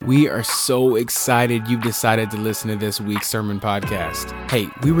We are so excited you've decided to listen to this week's sermon podcast. Hey,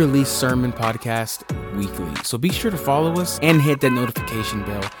 we release sermon podcast weekly, so be sure to follow us and hit that notification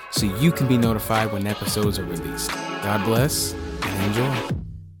bell so you can be notified when episodes are released. God bless and enjoy.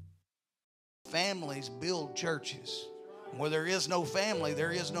 Families build churches. Where there is no family,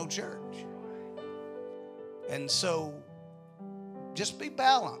 there is no church. And so just be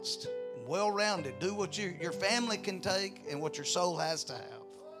balanced, well-rounded. Do what your family can take and what your soul has to have.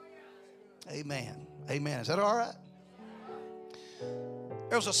 Amen. Amen. Is that all right?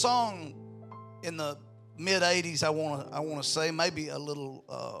 There was a song in the mid-'80s, I want to say, maybe a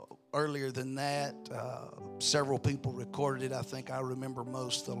little earlier than that. Several people recorded it. I think I remember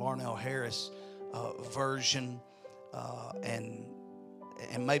most the Larnell Harris version. And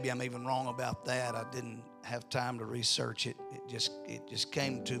maybe I'm even wrong about that. I didn't have time to research it. It just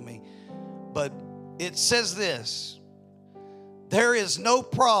came to me. But it says this: there is no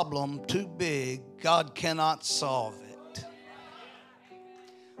problem too big God cannot solve it.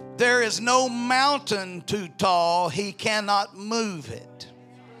 There is no mountain too tall He cannot move it.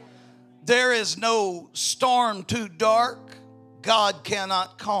 There is no storm too dark God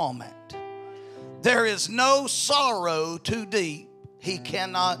cannot calm it. There is no sorrow too deep He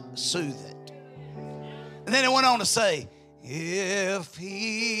cannot soothe it. And then it went on to say, if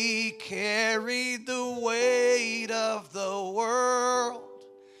He carried the weight of the world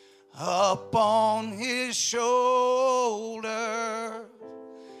upon His shoulder,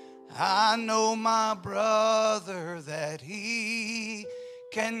 I know, my brother, that He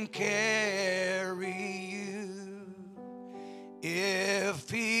can carry you. If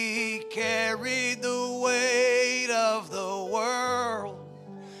He carried the weight of the world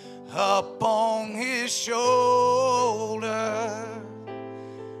upon His shoulder,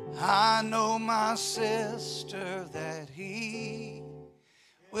 I know, my sister, that He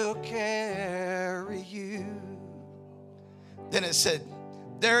will carry you. Then it said,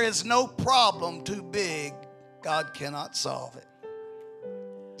 there is no problem too big God cannot solve it.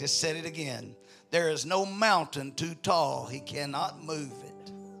 Just said it again. There is no mountain too tall He cannot move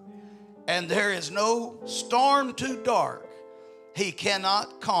it. And there is no storm too dark He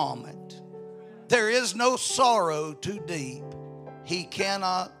cannot calm it. There is no sorrow too deep He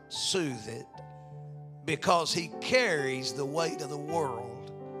cannot soothe it, because He carries the weight of the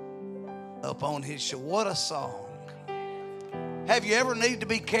world upon His shoulder. What a song. Have you ever need to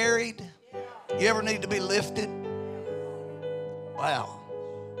be carried? You ever need to be lifted? Wow.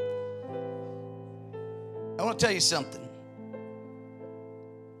 I want to tell you something.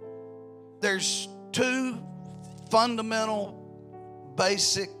 There's two fundamental,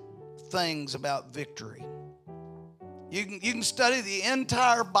 basic things about victory. You can study the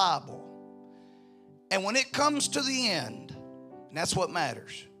entire Bible, and when it comes to the end, and that's what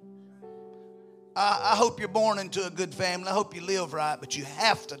matters. I hope you're born into a good family. I hope you live right, but you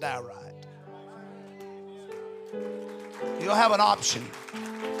have to die right. You don't have an option.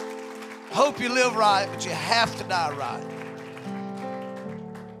 I hope you live right, but you have to die right.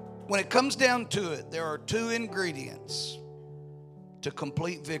 When it comes down to it, there are two ingredients to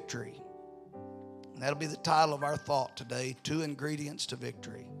complete victory. And that'll be the title of our thought today, 2 ingredients to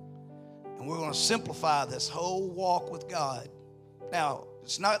victory. And we're going to simplify this whole walk with God. Now,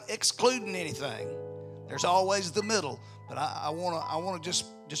 it's not excluding anything. There's always the middle. But I want to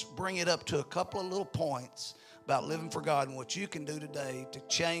just bring it up to a couple of little points about living for God and what you can do today to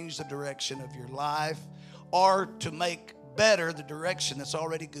change the direction of your life or to make better the direction that's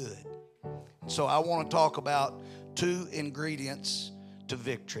already good. So I want to talk about 2 ingredients to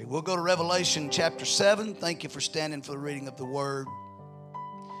victory. We'll go to Revelation chapter 7. Thank you for standing for the reading of the Word.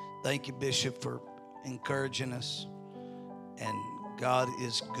 Thank you, Bishop, for encouraging us. And God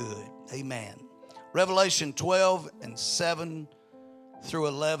is good. Amen. Revelation 12 and 7 through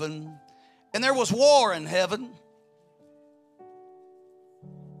 11. And there was war in heaven.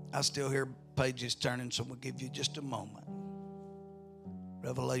 I still hear pages turning, so we'll give you just a moment.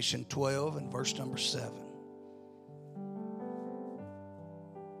 Revelation 12 and verse number 7.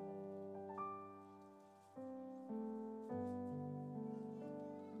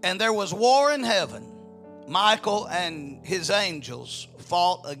 And there was war in heaven. Michael and his angels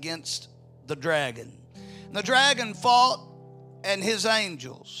fought against the dragon. And the dragon fought and his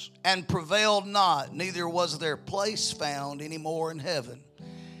angels, and prevailed not, neither was their place found any more in heaven.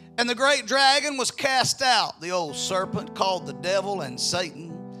 And the great dragon was cast out, the old serpent called the devil and Satan,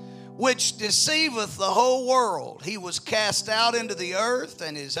 which deceiveth the whole world. He was cast out into the earth,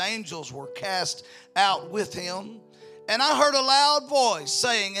 and his angels were cast out with him. And I heard a loud voice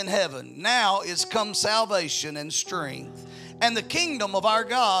saying in heaven, now is come salvation and strength and the kingdom of our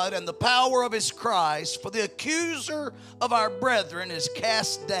God and the power of his Christ. For the accuser of our brethren is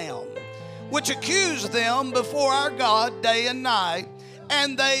cast down, which accused them before our God day and night,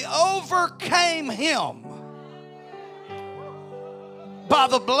 and they overcame him by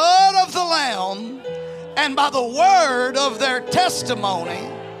the blood of the Lamb and by the word of their testimony,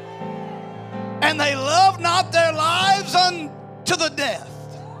 and they loved not their lives unto the death.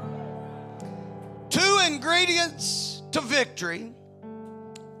 Two ingredients to victory: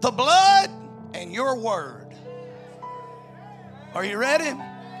 the blood and your word. Are you ready?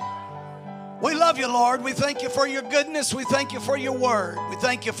 We love you, Lord. We thank you for your goodness. We thank you for your word. We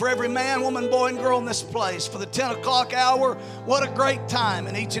thank you for every man, woman, boy, and girl in this place. For the 10 o'clock hour, what a great time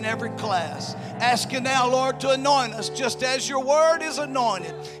in each and every class. Ask you now, Lord, to anoint us just as your word is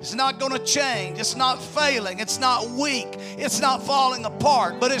anointed. It's not going to change. It's not failing. It's not weak. It's not falling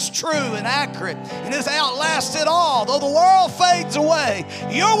apart, but it's true and accurate, and it's outlasted all. Though the world fades away,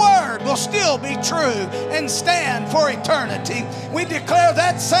 your word will still be true and stand for eternity. We declare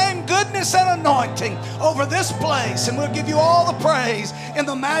that same goodness and anointing over this place, and we'll give you all the praise in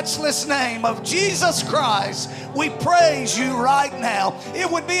the matchless name of Jesus Christ. We praise you right now. It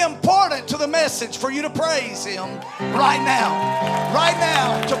would be important to the message for you to praise him right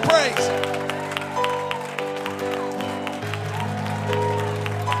now to praise him.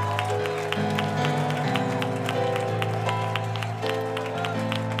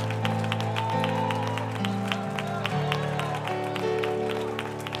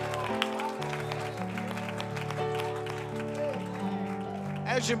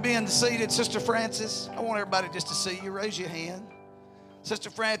 As you're being seated, Sister Francis, I want everybody just to see you. Raise your hand. Sister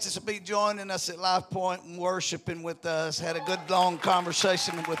Francis will be joining us at Life Point and worshiping with us. Had a good long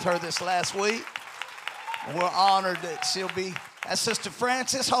conversation with her this last week. We're honored that she'll be. That's Sister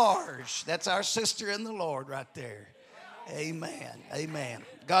Francis Harge. That's our sister in the Lord right there. Amen. Amen.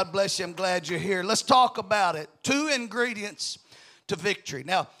 God bless you. I'm glad you're here. Let's talk about it. 2 ingredients to victory.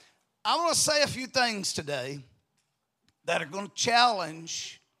 Now, I want to say a few things today that are going to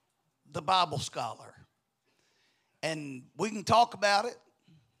challenge the Bible scholar. And we can talk about it.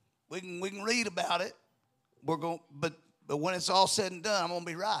 We can read about it. But when it's all said and done, I'm going to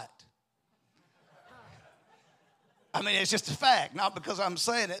be right. I mean, it's just a fact, not because I'm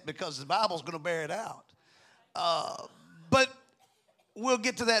saying it, because the Bible's going to bear it out. But we'll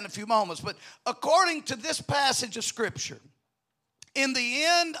get to that in a few moments. But according to this passage of Scripture, in the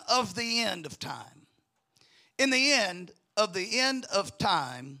end of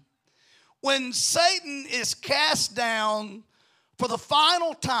time, when Satan is cast down for the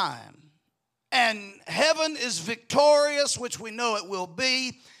final time, and heaven is victorious, which we know it will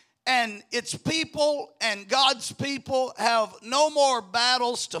be, and its people and God's people have no more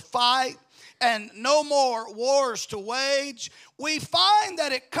battles to fight and no more wars to wage, we find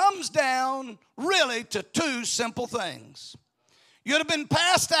that it comes down really to 2 simple things. You'd have been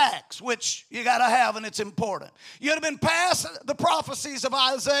past Acts, which you got to have, and it's important. You'd have been past the prophecies of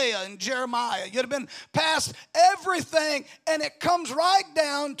Isaiah and Jeremiah. You'd have been past everything, and it comes right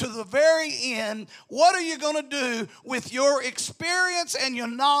down to the very end. What are you going to do with your experience and your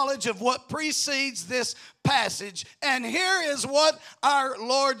knowledge of what precedes this passage? And here is what our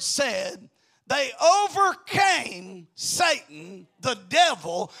Lord said. They overcame Satan, the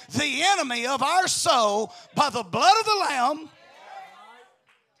devil, the enemy of our soul, by the blood of the Lamb.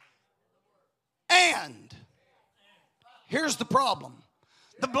 And here's the problem.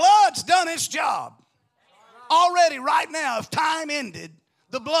 The blood's done its job. Already, right now, if time ended,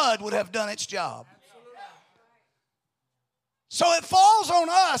 the blood would have done its job. So it falls on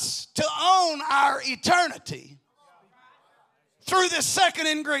us to own our eternity through this second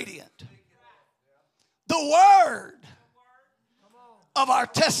ingredient. The word of our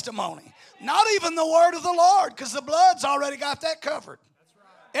testimony. Not even the word of the Lord, because the blood's already got that covered.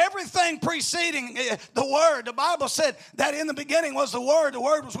 Everything preceding the Word, the Bible said that in the beginning was the Word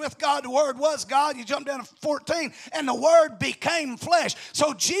was with God, the Word was God. You jump down to 14, and the Word became flesh.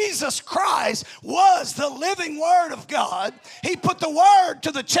 So Jesus Christ was the living Word of God. He put the Word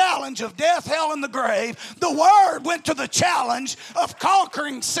to the challenge of death, hell, and the grave. The Word went to the challenge of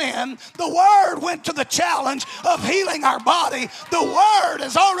conquering sin. The Word went to the challenge of healing our body. The Word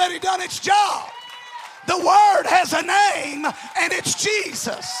has already done its job. The Word has a name, and it's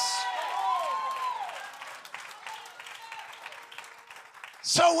Jesus.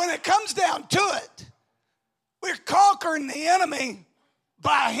 So when it comes down to it, we're conquering the enemy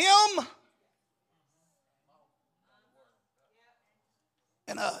by Him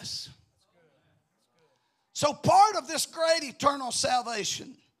and us. So part of this great eternal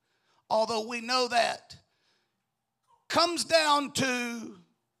salvation, although we know that comes down to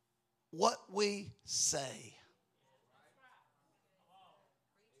what we say,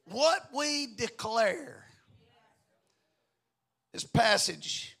 what we declare. This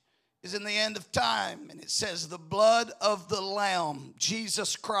passage is in the end of time, and it says the blood of the Lamb,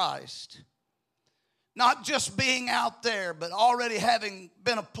 Jesus Christ, not just being out there, but already having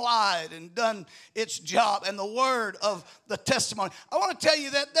been applied and done its job, and the word of the testimony. I want to tell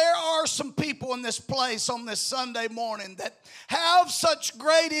you that there are some people in this place on this Sunday morning that have such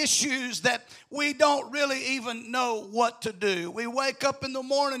great issues that we don't really even know what to do. We wake up in the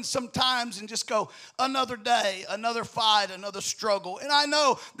morning sometimes and just go, another day, another fight, another struggle. And I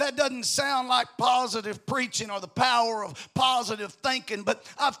know that doesn't sound like positive preaching or the power of positive thinking, but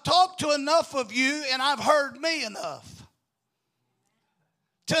I've talked to enough of you and I've heard me enough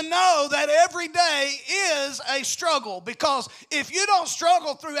to know that every day is a struggle, because if you don't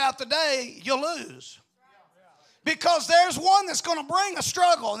struggle throughout the day, you lose. Because there's one that's going to bring a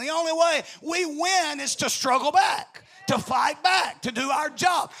struggle, and the only way we win is to struggle back, to fight back, to do our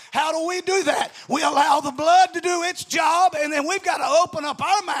job. How do we do that? We allow the blood to do its job, and then we've got to open up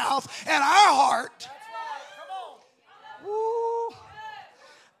our mouth and our heart. Woo.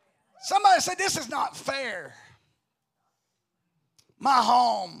 Somebody said, this is not fair. My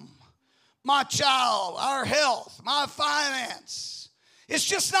home, my child, our health, my finance. It's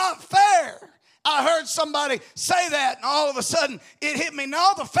just not fair. I heard somebody say that, and all of a sudden it hit me.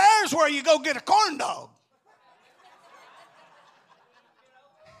 No, the fair is where you go get a corn dog.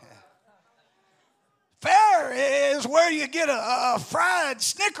 Fair is where you get a fried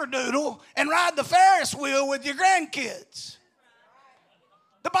snickerdoodle and ride the Ferris wheel with your grandkids.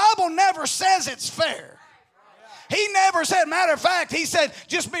 The Bible never says it's fair. He never said, matter of fact, he said,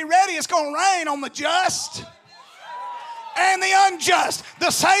 just be ready, it's going to rain on the just and the unjust.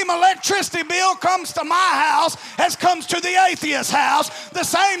 The same electricity bill comes to my house as comes to the atheist's house. The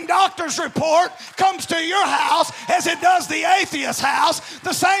same doctor's report comes to your house as it does the atheist's house.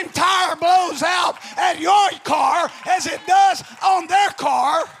 The same tire blows out at your car as it does on their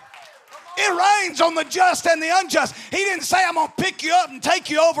car. It rains on the just and the unjust. He didn't say, I'm going to pick you up and take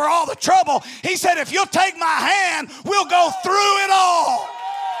you over all the trouble. He said, if you'll take my hand, we'll go through it all.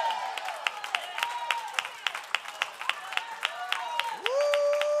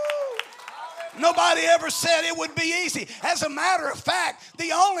 Woo. Nobody ever said it would be easy. As a matter of fact,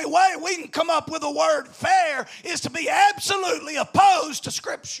 the only way we can come up with the word fair is to be absolutely opposed to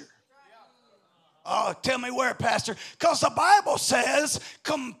Scripture. Oh, tell me where, Pastor? Because the Bible says,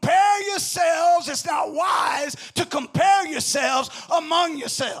 compare yourselves. It's not wise to compare yourselves among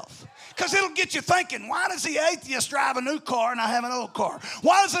yourself. Because it'll get you thinking, why does the atheist drive a new car and I have an old car?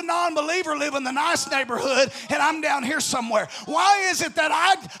 Why does a non-believer live in the nice neighborhood and I'm down here somewhere? Why is it that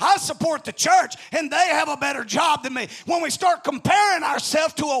I support the church and they have a better job than me? When we start comparing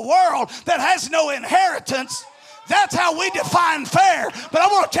ourselves to a world that has no inheritance, that's how we define fair. But I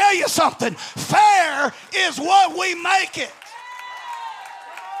want to tell you something. Fair is what we make it.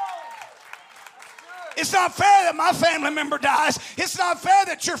 It's not fair that my family member dies. It's not fair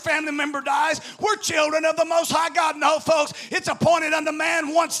that your family member dies. We're children of the Most High God. No, folks, it's appointed unto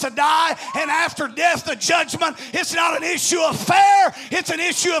man once to die, and after death, the judgment. It's not an issue of fair. It's an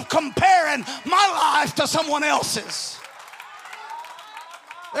issue of comparing my life to someone else's.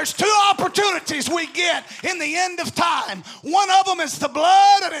 There's two opportunities we get in the end of time. One of them is the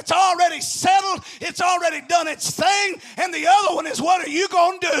blood, and it's already settled. It's already done its thing. And the other one is, what are you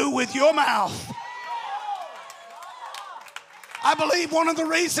going to do with your mouth? I believe one of the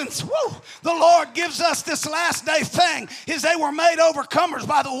reasons the Lord gives us this last day thing is they were made overcomers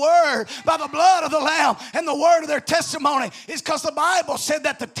by the word, by the blood of the Lamb and the word of their testimony, is because the Bible said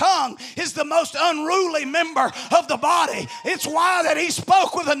that the tongue is the most unruly member of the body. It's why that he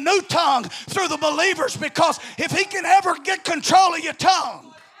spoke with a new tongue through the believers, because if he can ever get control of your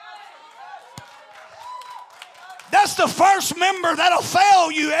tongue, that's the first member that'll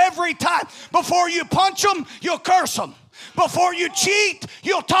fail you every time. Before you punch them, you'll curse them. Before you cheat,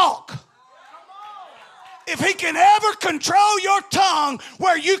 you'll talk. If he can ever control your tongue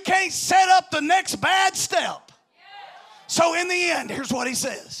where you can't set up the next bad step. So in the end, here's what he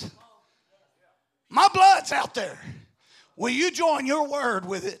says. My blood's out there. Will you join your word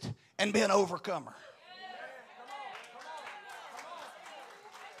with it and be an overcomer?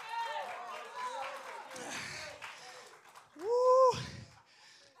 Woo.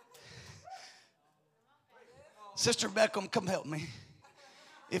 Sister Beckham, come help me,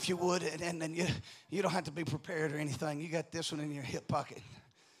 if you would. And then you don't have to be prepared or anything. You got this one in your hip pocket.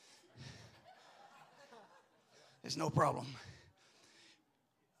 It's no problem.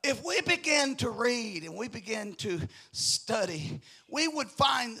 if we begin to read and we begin to study, we would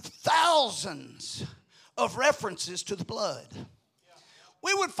find thousands of references to the blood.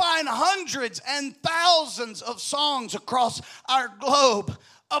 We would find hundreds and thousands of songs across our globe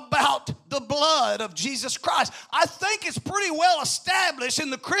about the blood of Jesus Christ. I think it's pretty well established in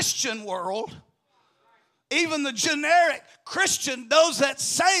the Christian world. Even the generic Christian, those that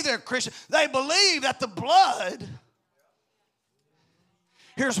say they're Christian, they believe that the blood.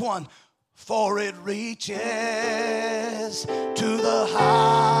 Here's one. For it reaches to the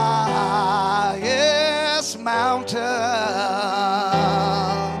highest mountain.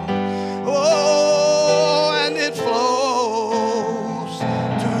 Oh, and it flows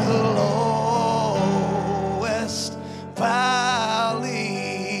to the lowest valley.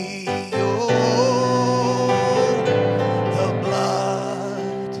 Oh, the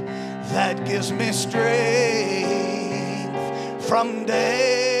blood that gives me strength from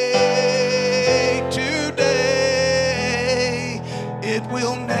day to day, it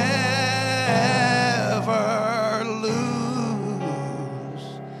will never lose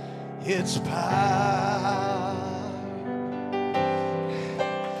its power.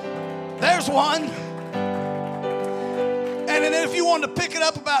 There's one. And then if you wanted to pick it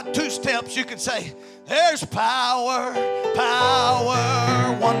up about 2 steps, you could say, there's power,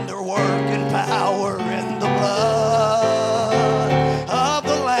 power, wonder-working power in the blood of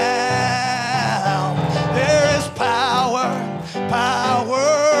the Lamb. There is power,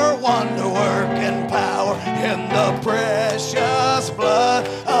 power, wonder-working power in the precious blood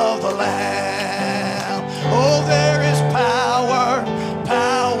of the Lamb. Oh, there is power,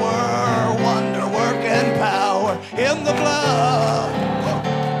 power, wonder-working power in the blood.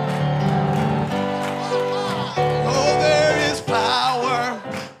 Oh, there is power,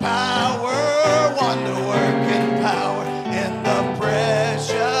 power, wonder-working power in the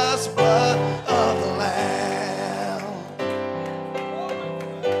precious blood of the Lamb.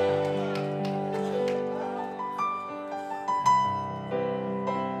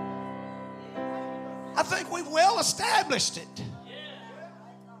 I think we've well established it.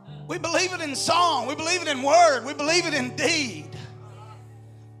 We believe it in song. We believe it in word. We believe it in deed.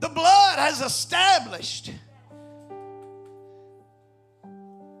 The blood has established.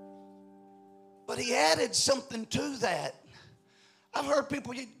 But he added something to that. I've heard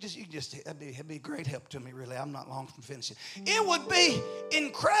people, that'd be a great help to me, really. I'm not long from finishing. It would be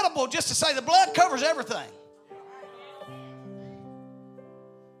incredible just to say the blood covers everything.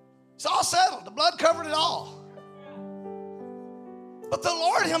 It's all settled. The blood covered it all. But the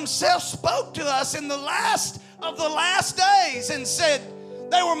Lord himself spoke to us in the last of the last days and said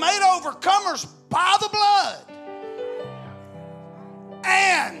they were made overcomers by the blood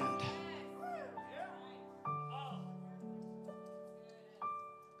and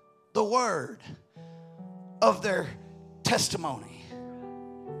the word of their testimony.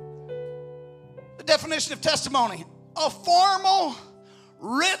 The definition of testimony: a formal,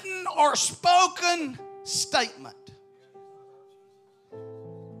 written, or spoken statement.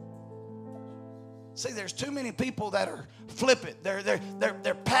 See, there's too many people that are flippant.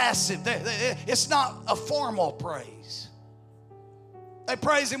 They're passive. It's not a formal praise. They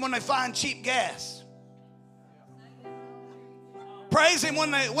praise him when they find cheap gas. Praise him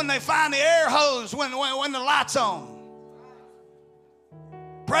when they find the air hose when the light's on.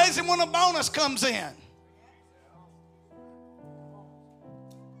 Praise him when a bonus comes in.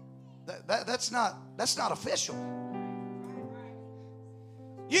 That's not official.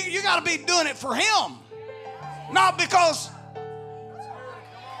 You got to be doing it for him, not because.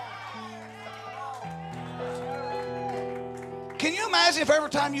 Can you imagine if every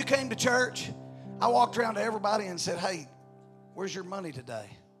time you came to church, I walked around to everybody and said, hey, where's your money today?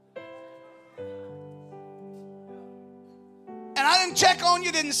 And I didn't check on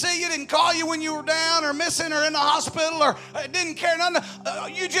you, didn't see you, didn't call you when you were down or missing or in the hospital or didn't care nothing.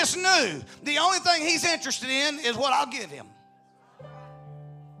 You just knew. The only thing he's interested in is what I'll give him.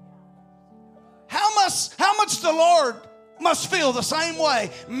 How much the Lord must feel the same way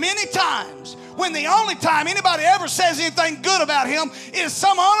many times when the only time anybody ever says anything good about him is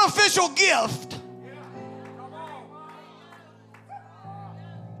some unofficial gift.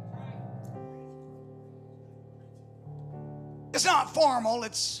 It's not formal.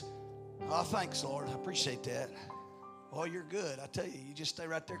 It's, oh, thanks, Lord. I appreciate that. Oh, you're good. I tell you, you just stay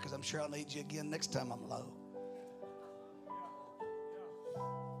right there because I'm sure I'll need you again next time I'm low.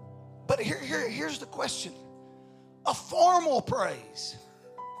 But here's the question. A formal praise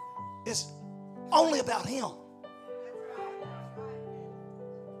is only about him.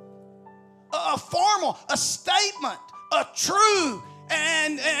 A formal, a statement, a true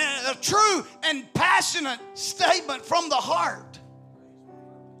and a true and passionate statement from the heart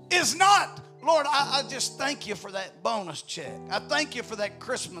is not, Lord, I just thank you for that bonus check. I thank you for that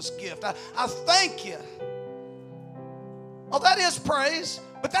Christmas gift. I thank you. Oh, that is praise,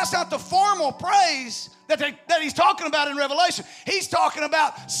 but that's not the formal praise that he's talking about in Revelation. He's talking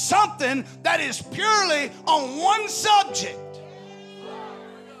about something that is purely on one subject.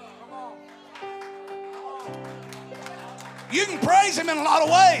 You can praise him in a lot of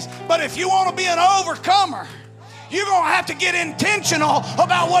ways, but if you want to be an overcomer, you're going to have to get intentional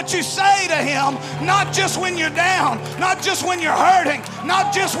about what you say to him, not just when you're down, not just when you're hurting,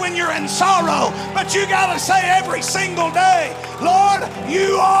 not just when you're in sorrow, but you got to say every single day, Lord,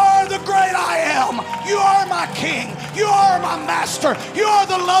 you are the great I am. You are my King. You are my master. You are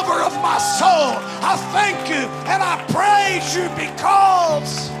the lover of my soul. I thank you and I praise you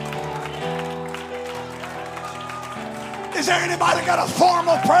because... Is there anybody got a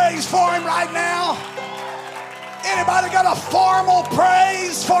formal praise for him right now? Anybody got a formal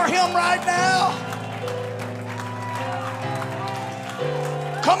praise for him right now?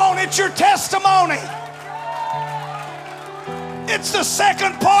 Come on, it's your testimony. It's the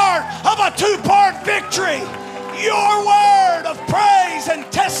second part of a two-part victory. Your word of praise and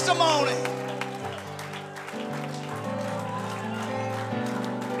testimony.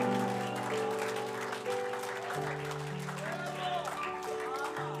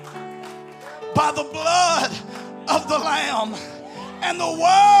 By the blood of the Lamb and the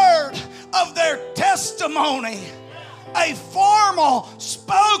word of their testimony, a formal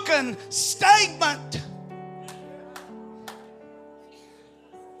spoken statement.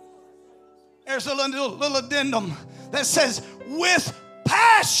 There's a little addendum that says, with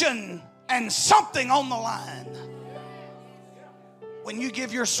passion and something on the line. When you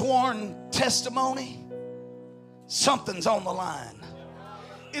give your sworn testimony, something's on the line.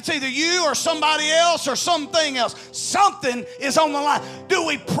 It's either you or somebody else or something else. Something is on the line. Do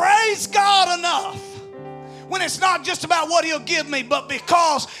we praise God enough when it's not just about what he'll give me, but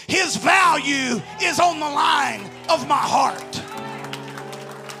because his value is on the line of my heart?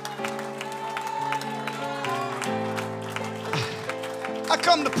 I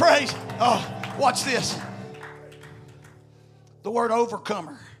come to praise. Oh, watch this. The word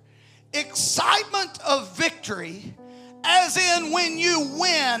overcomer. Excitement of victory, as in when you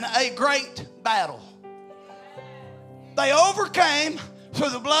win a great battle. They overcame through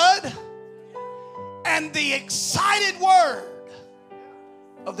the blood and the excited word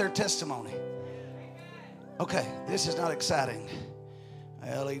of their testimony. Okay, this is not exciting.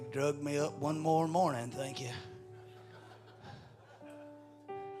 Well, he drugged me up one more morning, thank you.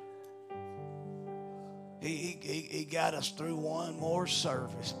 He got us through one more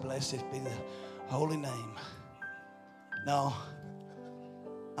service. Blessed be the holy name. No.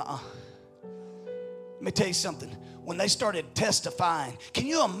 Let me tell you something. When they started testifying, can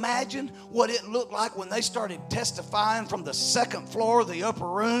you imagine what it looked like when they started testifying from the second floor of the upper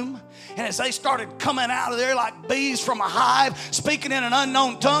room? And as they started coming out of there like bees from a hive, speaking in an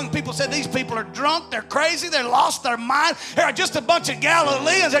unknown tongue, people said, these people are drunk, they're crazy, they're lost their mind. They're just a bunch of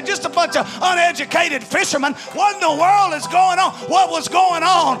Galileans, they're just a bunch of uneducated fishermen. What in the world is going on? What was going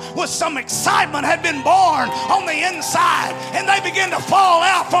on was some excitement had been born on the inside, and they began to fall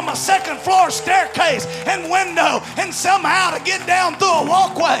out from a second floor staircase and window, and somehow to get down through a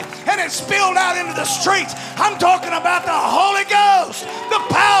walkway, and it spilled out into the streets. I'm talking about the Holy Ghost, the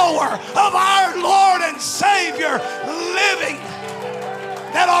power of our Lord and Savior living.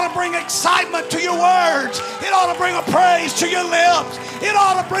 That ought to bring excitement to your words. It ought to bring a praise to your lips. It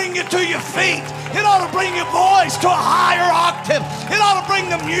ought to bring you to your feet. It ought to bring your voice to a higher octave. It ought to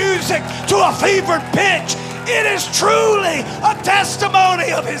bring the music to a fevered pitch. It is truly a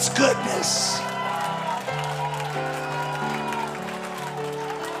testimony of His goodness.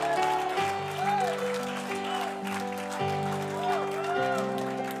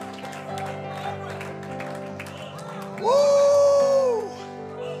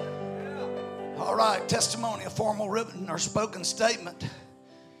 Testimony, a formal written or spoken statement,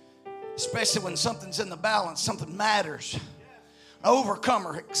 especially when something's in the balance, something matters.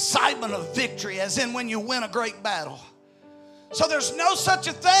 Overcomer, excitement of victory, as in when you win a great battle. So there's no such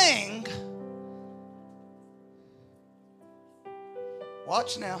a thing.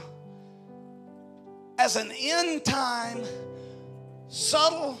 Watch now. As an end time,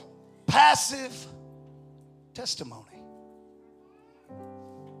 subtle, passive testimony.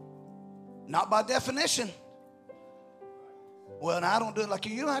 Not by definition. Well, now I don't do it like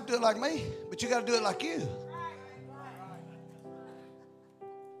you. You don't have to do it like me, but you got to do it like you.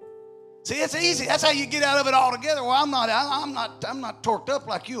 See, it's easy. That's how you get out of it altogether. Well, I'm not torqued up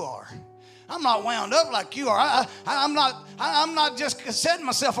like you are. I'm not wound up like you are. I'm not just setting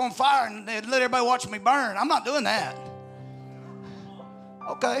myself on fire and let everybody watch me burn. I'm not doing that.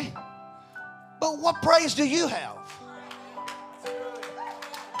 Okay. But what praise do you have?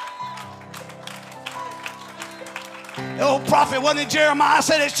 The old prophet, wasn't it Jeremiah,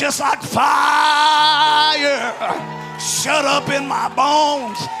 said it's just like fire shut up in my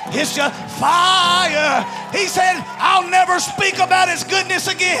bones. It's just fire. He said, I'll never speak about his goodness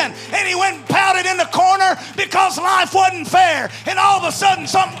again. And he went and pouted in the corner because life wasn't fair. And all of a sudden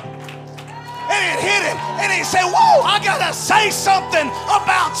something, and it hit him. And he said, whoa, I got to say something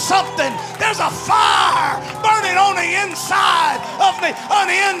about something. There's a fire burning on the inside of me. An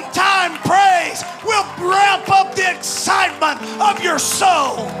end time praise will ramp up the excitement of your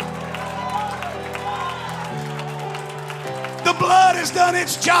soul. The blood has done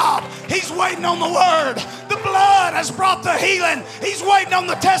its job. He's waiting on the word. The blood has brought the healing. He's waiting on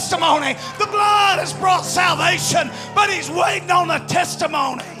the testimony. The blood has brought salvation, but he's waiting on the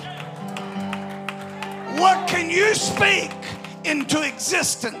testimony. What can you speak into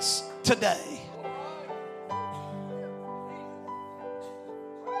existence today?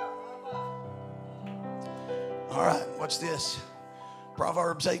 All right, watch this.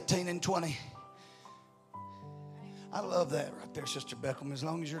 Proverbs 18 and 20. I love that right there, Sister Beckham. As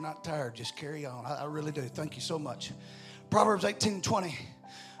long as you're not tired, just carry on. I really do. Thank you so much. Proverbs 18 and 20.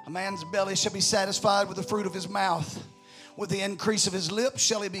 A man's belly shall be satisfied with the fruit of his mouth. With the increase of his lips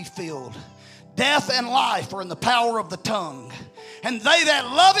shall he be filled. Death and life are in the power of the tongue, and they that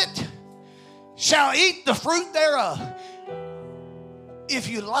love it shall eat the fruit thereof. If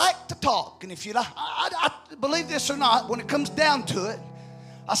you like to talk, and if you like, I believe this or not, when it comes down to it,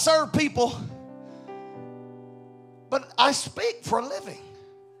 I serve people, but I speak for a living.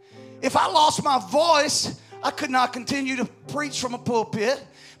 If I lost my voice, I could not continue to preach from a pulpit,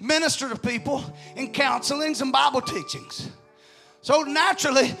 minister to people in counselings and Bible teachings. So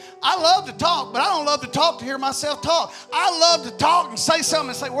naturally, I love to talk, but I don't love to talk to hear myself talk. I love to talk and say something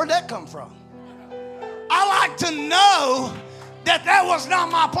and say, where'd that come from? I like to know that was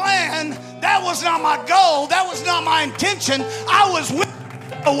not my plan, that was not my goal, that was not my intention. I was with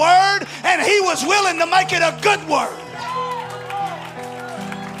the word, and he was willing to make it a good word.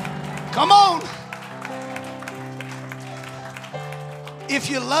 Come on. If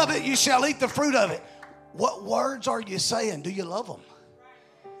you love it, you shall eat the fruit of it. What words are you saying? Do you love them?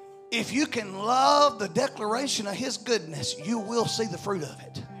 If you can love the declaration of his goodness, you will see the fruit of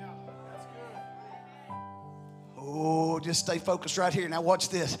it. Oh, just stay focused right here. Now watch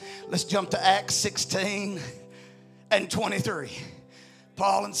this. Let's jump to Acts 16 and 23.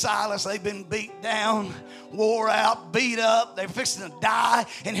 Paul and Silas, they've been beat down, wore out, beat up. They're fixing to die.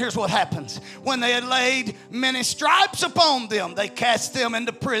 And here's what happens. When they had laid many stripes upon them, they cast them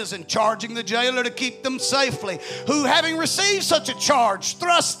into prison, charging the jailer to keep them safely, who, having received such a charge,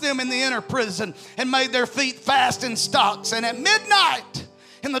 thrust them in the inner prison and made their feet fast in stocks. And at midnight,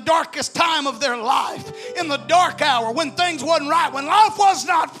 in the darkest time of their life, in the dark hour, when things wasn't right, when life was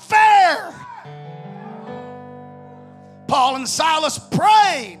not fair, Paul and Silas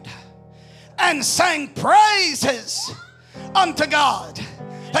prayed and sang praises unto God.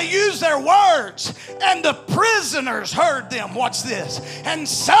 They used their words, and the prisoners heard them. Watch this. And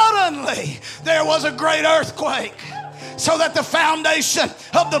suddenly there was a great earthquake, so that the foundation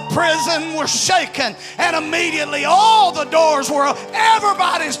of the prison was shaken, and immediately all the doors were,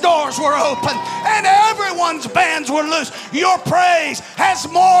 everybody's doors were open, and everyone's bands were loose. Your praise has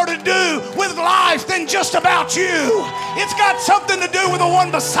more to do with life than just about you. It's got something to do with the one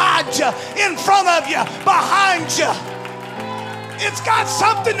beside you, in front of you, behind you. It's got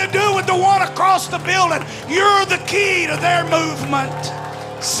something to do with the one across the building. You're the key to their movement.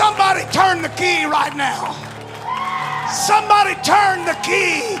 Somebody turn the key right now. Somebody turn the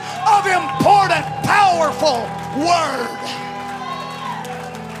key of important, powerful word.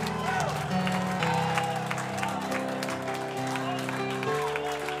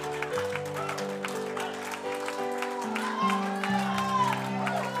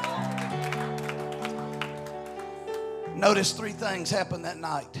 Notice three things happened that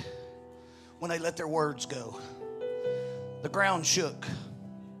night when they let their words go. The ground shook.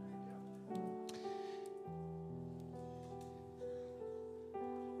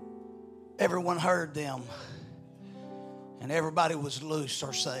 Everyone heard them, and everybody was loose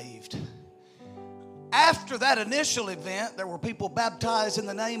or saved. After that initial event, there were people baptized in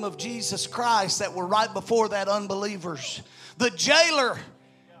the name of Jesus Christ that were right before that unbelievers. The jailer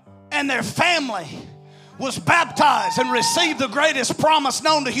and their family was baptized and received the greatest promise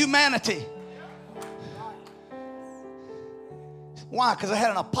known to humanity. Why? Because they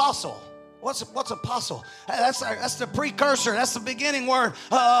had an apostle. What's apostle? That's the precursor. That's the beginning word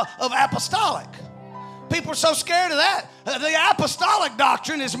of apostolic. People are so scared of that. The apostolic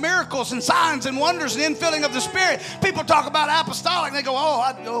doctrine is miracles and signs and wonders and infilling of the Spirit. People talk about apostolic and they go,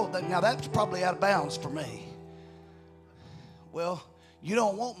 now that's probably out of bounds for me. Well, you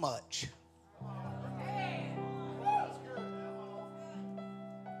don't want much.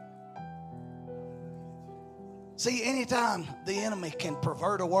 See, anytime the enemy can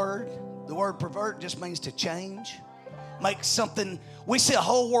pervert a word, the word pervert just means to change, make something. We see a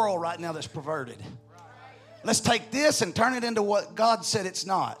whole world right now that's perverted. Let's take this and turn it into what God said it's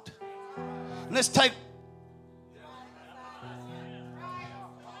not.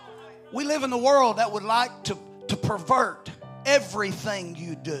 We live in a world that would like to pervert everything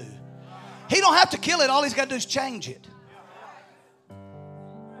you do. He don't have to kill it. All he's got to do is change it.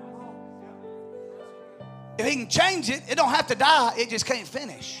 If he can change it, it don't have to die. It just can't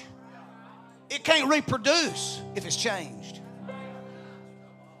finish. It can't reproduce if it's changed.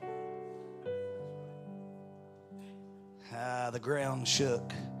 The ground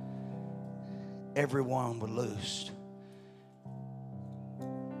shook. Everyone was loosed.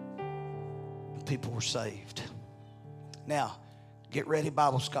 People were saved. Now, get ready,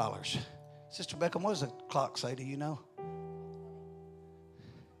 Bible scholars. Sister Beckham, what does the clock say? Do you know?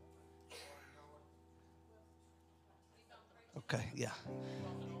 Okay, yeah.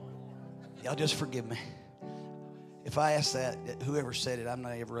 Y'all just forgive me. If I ask that, whoever said it, I'm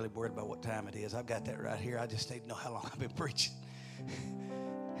not ever really worried about what time it is. I've got that right here. I just need to know how long I've been preaching.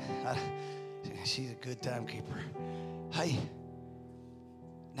 She's a good timekeeper. Hey,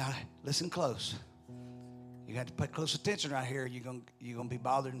 now listen close. You got to pay close attention right here. You're gonna be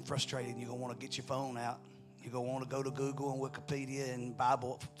bothered and frustrated. You're gonna want to get your phone out. You're gonna want to go to Google and Wikipedia and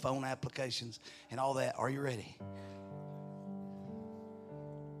Bible phone applications and all that. Are you ready?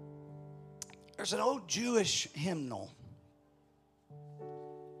 There's an old Jewish hymnal,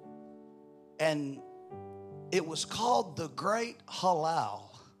 and it was called the Great Hallel.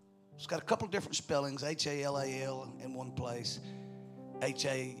 It's got a couple of different spellings, H-A-L-A-L in one place,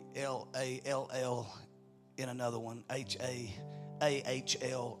 H-A-L-A-L-L in another one, H-A-A-H-L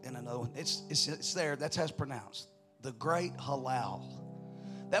in another one. It's there. That's how it's pronounced. The Great Hallel.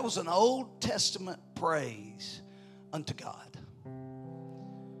 That was an Old Testament praise unto God.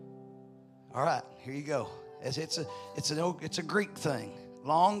 All right, here you go. It's a Greek thing.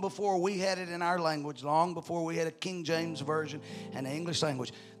 Long before we had it in our language, long before we had a King James version and the English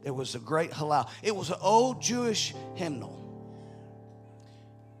language, there was the Great Hallel. It was an old Jewish hymnal.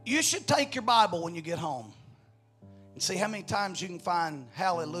 You should take your Bible when you get home and see how many times you can find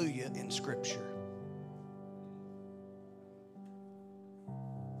hallelujah in Scripture.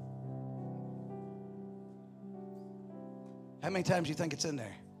 How many times do you think it's in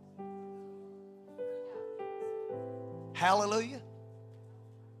there? Hallelujah.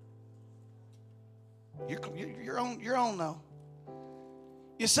 You're on now.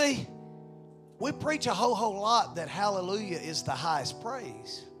 You see, we preach a whole lot that hallelujah is the highest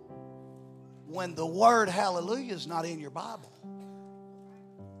praise, when the word hallelujah is not in your Bible.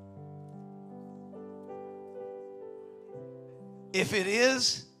 If it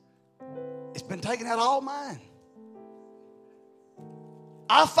is, it's been taken out of all mine.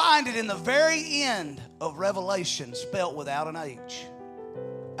 I find it in the very end of Revelation, spelt without an H.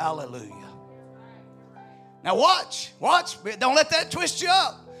 Hallelujah. Now watch. Don't let that twist you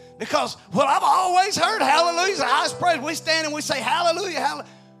up. Because, I've always heard hallelujah is the highest praise. We stand and we say hallelujah, hallelujah.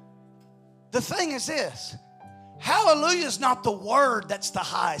 The thing is this. Hallelujah is not the word that's the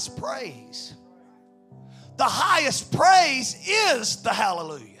highest praise. The highest praise is the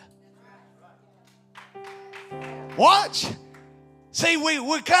hallelujah. Watch. See,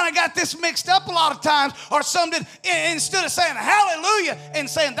 we kind of got this mixed up a lot of times, or some did. Instead of saying hallelujah and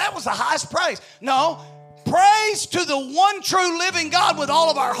saying that was the highest praise. No, praise to the one true living God with all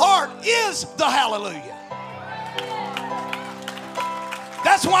of our heart is the hallelujah.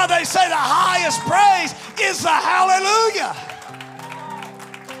 That's why they say the highest praise is the hallelujah.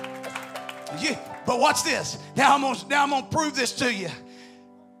 But watch this. Now I'm gonna prove this to you.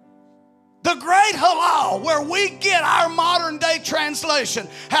 The Great Hallel, where we get our modern day translation,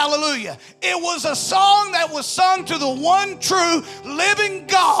 hallelujah, it was a song that was sung to the one true living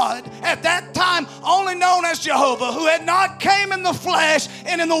God at that time, only known as Jehovah, who had not came in the flesh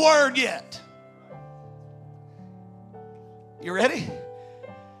and in the word yet. You ready?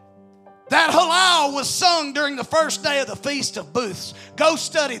 That Hallel was sung during the first day of the Feast of Booths. Go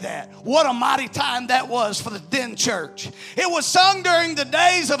study that. What a mighty time that was for the then church. It was sung during the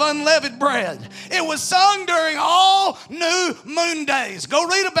days of unleavened bread. It was sung during all new moon days. Go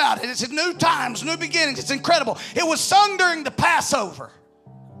read about it. It's new times, new beginnings. It's incredible. It was sung during the Passover,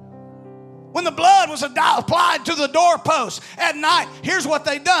 when the blood was applied to the doorpost at night. Here's what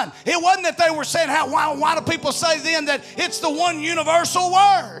they done. It wasn't that they were saying, why do people say then that it's the one universal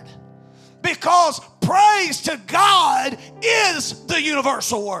word? Because praise to God is the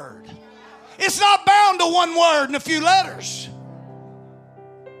universal word. It's not bound to one word and a few letters.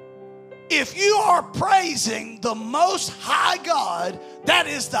 If you are praising the Most High God, that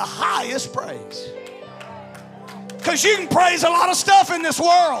is the highest praise. Because you can praise a lot of stuff in this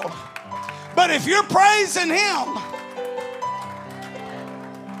world, but if you're praising Him,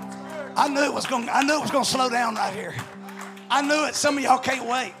 I knew it was going to slow down right here. I knew it. Some of y'all can't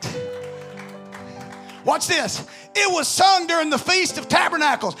wait. Watch this. It was sung during the Feast of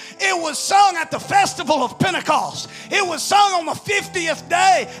Tabernacles. It was sung at the Festival of Pentecost. It was sung on the 50th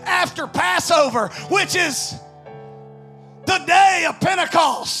day after Passover, which is the day of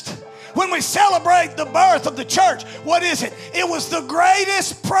Pentecost. When we celebrate the birth of the church, what is it? It was the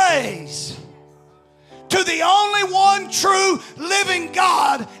greatest praise to the only one true living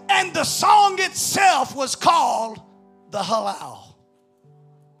God, and the song itself was called the Hallel.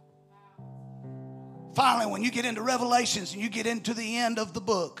 Finally, when you get into Revelations and you get into the end of the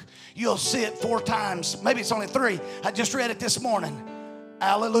book, you'll see it 4 times. Maybe it's only 3. I just read it this morning.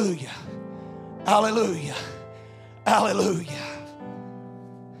 Hallelujah. Hallelujah. Hallelujah.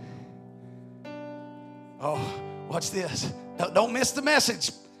 Oh, watch this. Don't miss the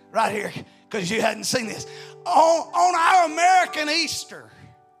message right here, because you hadn't seen this. On our American Easter,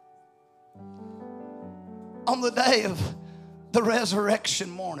 on the day of the resurrection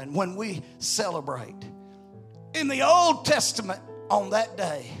morning, when we celebrate, in the Old Testament on that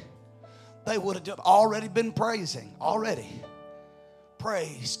day, they would have already been praising,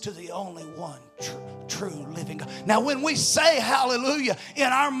 praise to the only one true living God. Now, when we say hallelujah in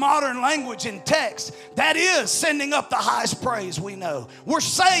our modern language and text, that is sending up the highest praise we know. We're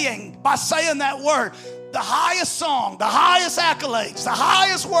saying, by saying that word, the highest song, the highest accolades, the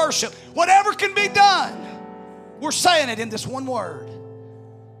highest worship, whatever can be done, we're saying it in this one word.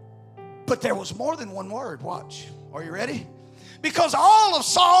 But there was more than one word. Watch. Are you ready? Because all of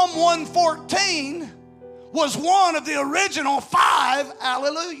Psalm 114 was one of the original 5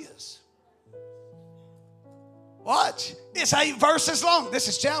 hallelujahs. Watch. It's 8 verses long. This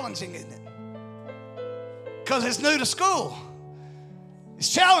is challenging, isn't it? Because it's new to school.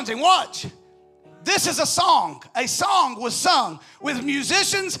 It's challenging. Watch. This is a song. A song was sung with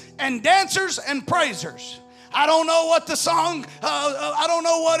musicians and dancers and praisers. I don't know what the song, I don't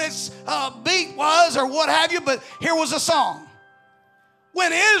know what its beat was or what have you, but here was a song.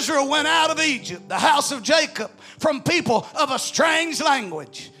 When Israel went out of Egypt, the house of Jacob, from people of a strange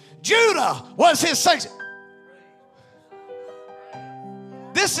language, Judah was his sanctuary.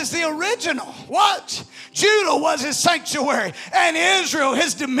 This is the original. Watch. Judah was his sanctuary and Israel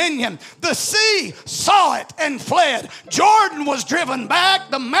his dominion. The sea saw it and fled. Jordan was driven back.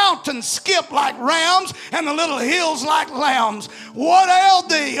 The mountains skipped like rams and the little hills like lambs. What ailed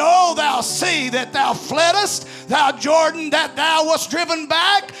thee, O thou sea, that thou fleddest? Thou Jordan, that thou wast driven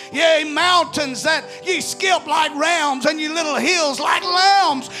back? Yea, mountains, that ye skip like rams and ye little hills like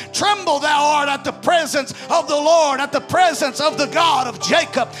lambs. Tremble thou art at the presence of the Lord, at the presence of the God of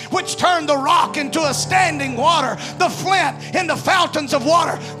Jacob, which turned the rock into a standing water, the flint into fountains of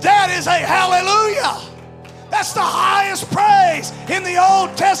water. That is a hallelujah. That's the highest praise in the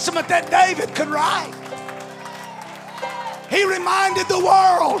Old Testament that David could write. He reminded the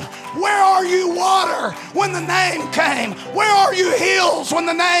world, where are you, water, when the name came? Where are you, hills, when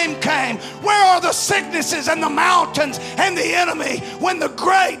the name came? Where are the sicknesses and the mountains and the enemy when the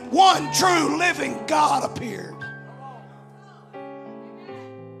great one true living God appeared?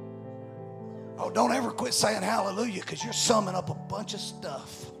 Oh, don't ever quit saying hallelujah, because you're summing up a bunch of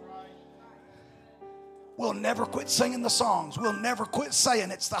stuff. We'll never quit singing the songs. We'll never quit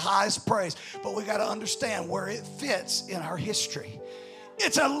saying it's the highest praise. But we got to understand where it fits in our history.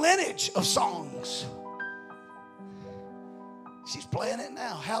 It's a lineage of songs. She's playing it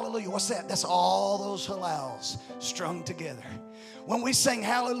now. Hallelujah. What's that? That's all those hallels strung together. When we sing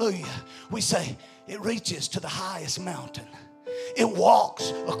hallelujah, we say it reaches to the highest mountain. It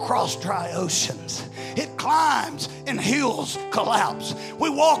walks across dry oceans. It climbs and hills collapse. We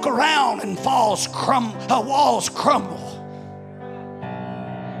walk around and walls crumble.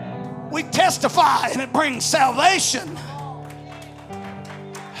 We testify and it brings salvation.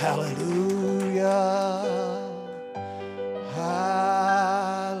 Hallelujah.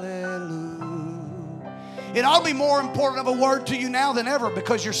 It ought to be more important of a word to you now than ever,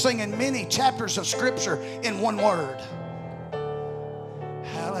 because you're singing many chapters of Scripture in one word.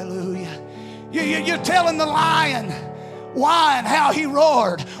 Hallelujah. You're telling the lion why and how he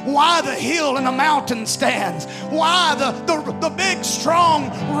roared, why the hill and the mountain stands, why the big strong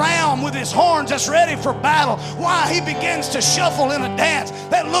ram with his horns that's ready for battle, why he begins to shuffle in a dance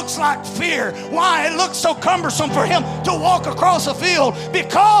that looks like fear, why it looks so cumbersome for him to walk across a field,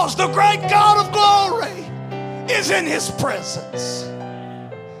 because the great God of glory is in his presence.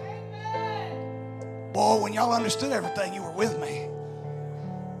 Boy, when y'all understood everything, you were with me.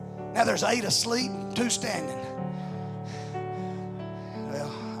 Now there's 8 asleep, 2 standing.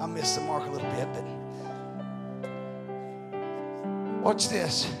 Well, I missed the mark a little bit, but watch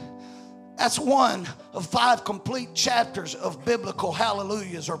this. That's one of 5 complete chapters of biblical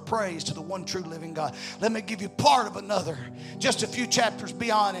hallelujahs or praise to the one true living God. Let me give you part of another, just a few chapters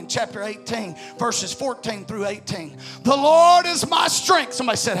beyond, in chapter 18, verses 14 through 18. The Lord is my strength.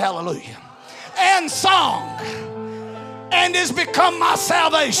 Somebody said hallelujah. And song, and is become my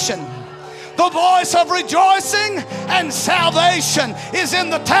salvation. The voice of rejoicing and salvation is in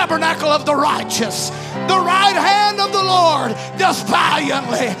the tabernacle of the righteous. The right hand of the Lord does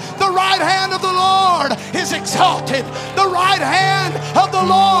valiantly. The right hand of the Lord is exalted. The right hand of the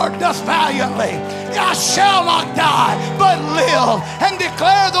Lord does valiantly. I shall not die, but live and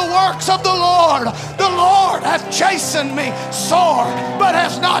declare the works of the Lord. The Lord hath chastened me sore, but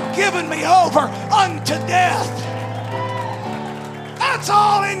has not given me over unto death. That's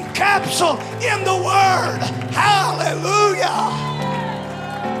all encapsulated in the word. Hallelujah.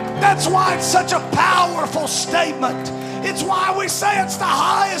 That's why it's such a powerful statement. It's why we say it's the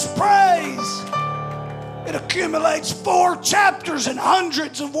highest praise. It accumulates 4 chapters and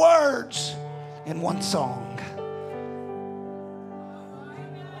hundreds of words in one song.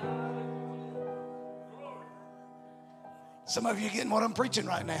 Some of you are getting what I'm preaching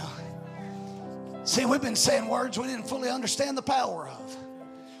right now. See, we've been saying words we didn't fully understand the power of.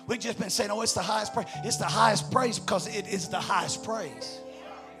 We've just been saying, oh, it's the highest praise. It's the highest praise because it is the highest praise.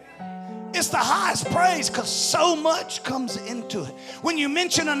 It's the highest praise because so much comes into it. When you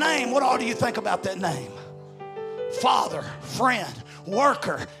mention a name, what all do you think about that name? Father, friend,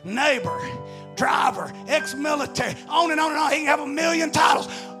 worker, neighbor, driver, ex-military, on and on and on. He can have 1,000,000 titles.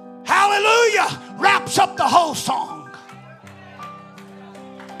 Hallelujah wraps up the whole song.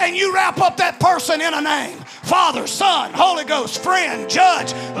 And you wrap up that person in a name. Father, Son, Holy Ghost, friend,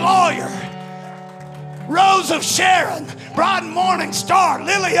 judge, lawyer, Rose of Sharon, bright and morning star,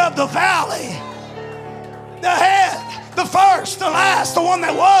 lily of the valley, the head, the first, the last, the one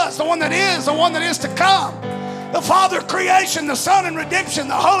that was, the one that is to come, the Father of creation, the Son in redemption,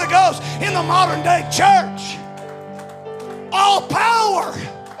 the Holy Ghost in the modern day church. All power,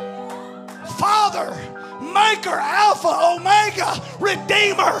 Father, Maker, Alpha, Omega,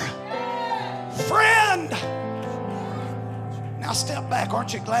 Redeemer, friend. Now step back.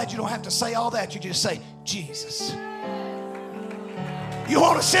 Aren't you glad you don't have to say all that? You just say, Jesus. You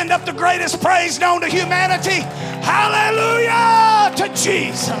want to send up the greatest praise known to humanity? Hallelujah to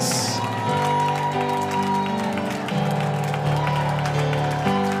Jesus.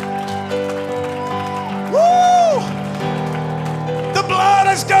 Woo! The blood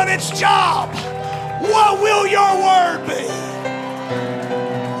has done its job. What will your word be?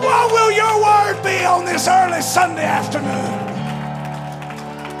 What will your word be on this early Sunday afternoon?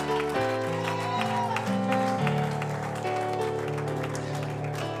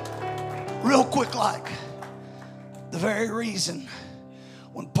 Real quick, like the very reason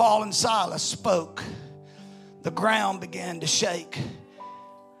when Paul and Silas spoke, the ground began to shake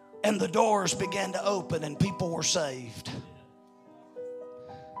and the doors began to open and people were saved.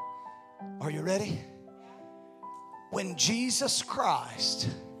 Are you ready? When Jesus Christ,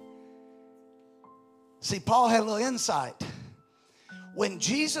 see, Paul had a little insight. When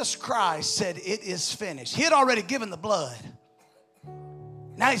Jesus Christ said, it is finished, he had already given the blood.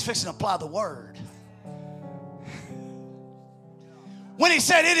 Now he's fixing to apply the word. When he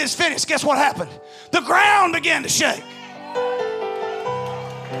said, it is finished, guess what happened? The ground began to shake.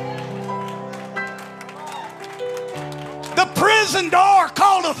 The prison door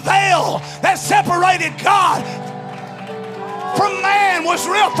called a veil that separated God from man was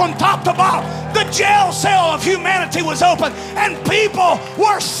ripped from top to bottom. The jail cell of humanity was open and people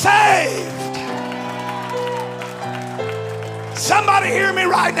were saved. Somebody hear me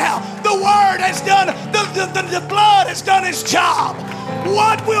right now. The word has done, the blood has done its job.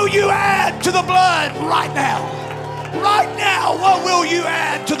 What will you add to the blood right now? Right now, what will you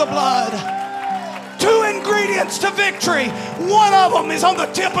add to the blood? 2 ingredients to victory. One of them is on the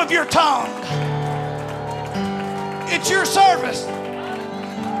tip of your tongue. It's your service.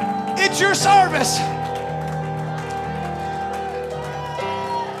 It's your service.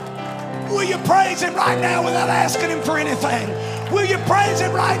 Will you praise Him right now without asking Him for anything? Will you praise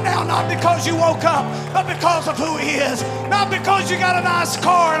Him right now, not because you woke up, but because of who He is? Not because you got a nice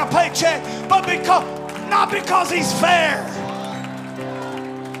car and a paycheck, but not because He's fair,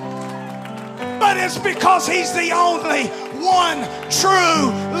 but it's because He's the only one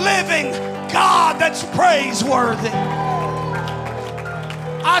true living God that's praiseworthy.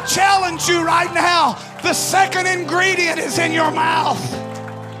 I challenge you right now, the second ingredient is in your mouth.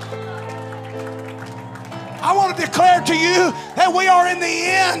 I want to declare to you that we are in the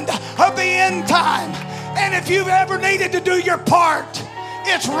end of the end time. And if you've ever needed to do your part,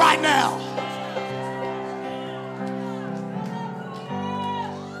 it's right now.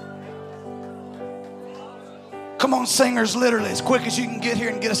 Come on, singers, literally, as quick as you can get here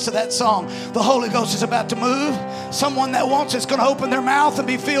and get us to that song. The Holy Ghost is about to move. Someone that wants it's going to open their mouth and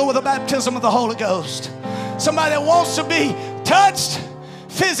be filled with the baptism of the Holy Ghost. Somebody that wants to be touched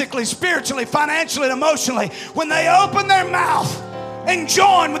physically, spiritually, financially, and emotionally, when they open their mouth and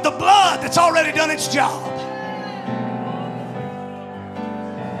join with the blood that's already done its job.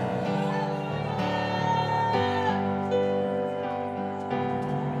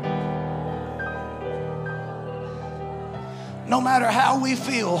 No matter how we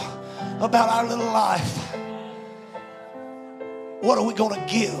feel about our little life, what are we going to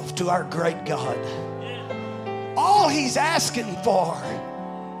give to our great God? All He's asking for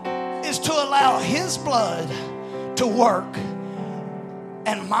is to allow His blood to work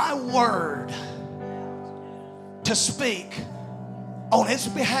and my word to speak on its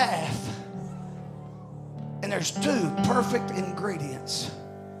behalf. And there's 2 perfect ingredients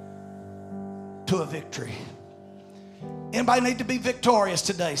to a victory. Anybody need to be victorious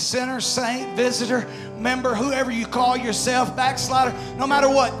today? Sinner, saint, visitor, member, whoever you call yourself, backslider, no matter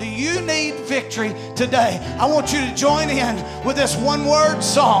what. Do you need victory today? I want you to join in with this one-word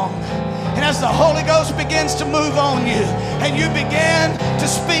song. And as the Holy Ghost begins to move on you and you begin to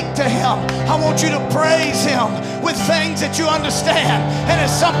speak to Him, I want you to praise Him with things that you understand. And if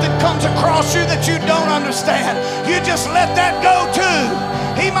something comes across you that you don't understand, you just let that go too.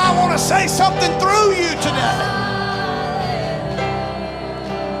 He might want to say something through you today.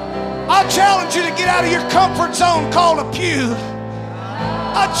 I challenge you to get out of your comfort zone called a pew.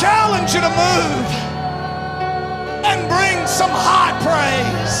 I challenge you to move and bring some high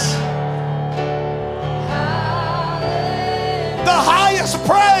praise. The highest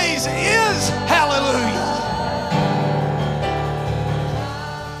praise is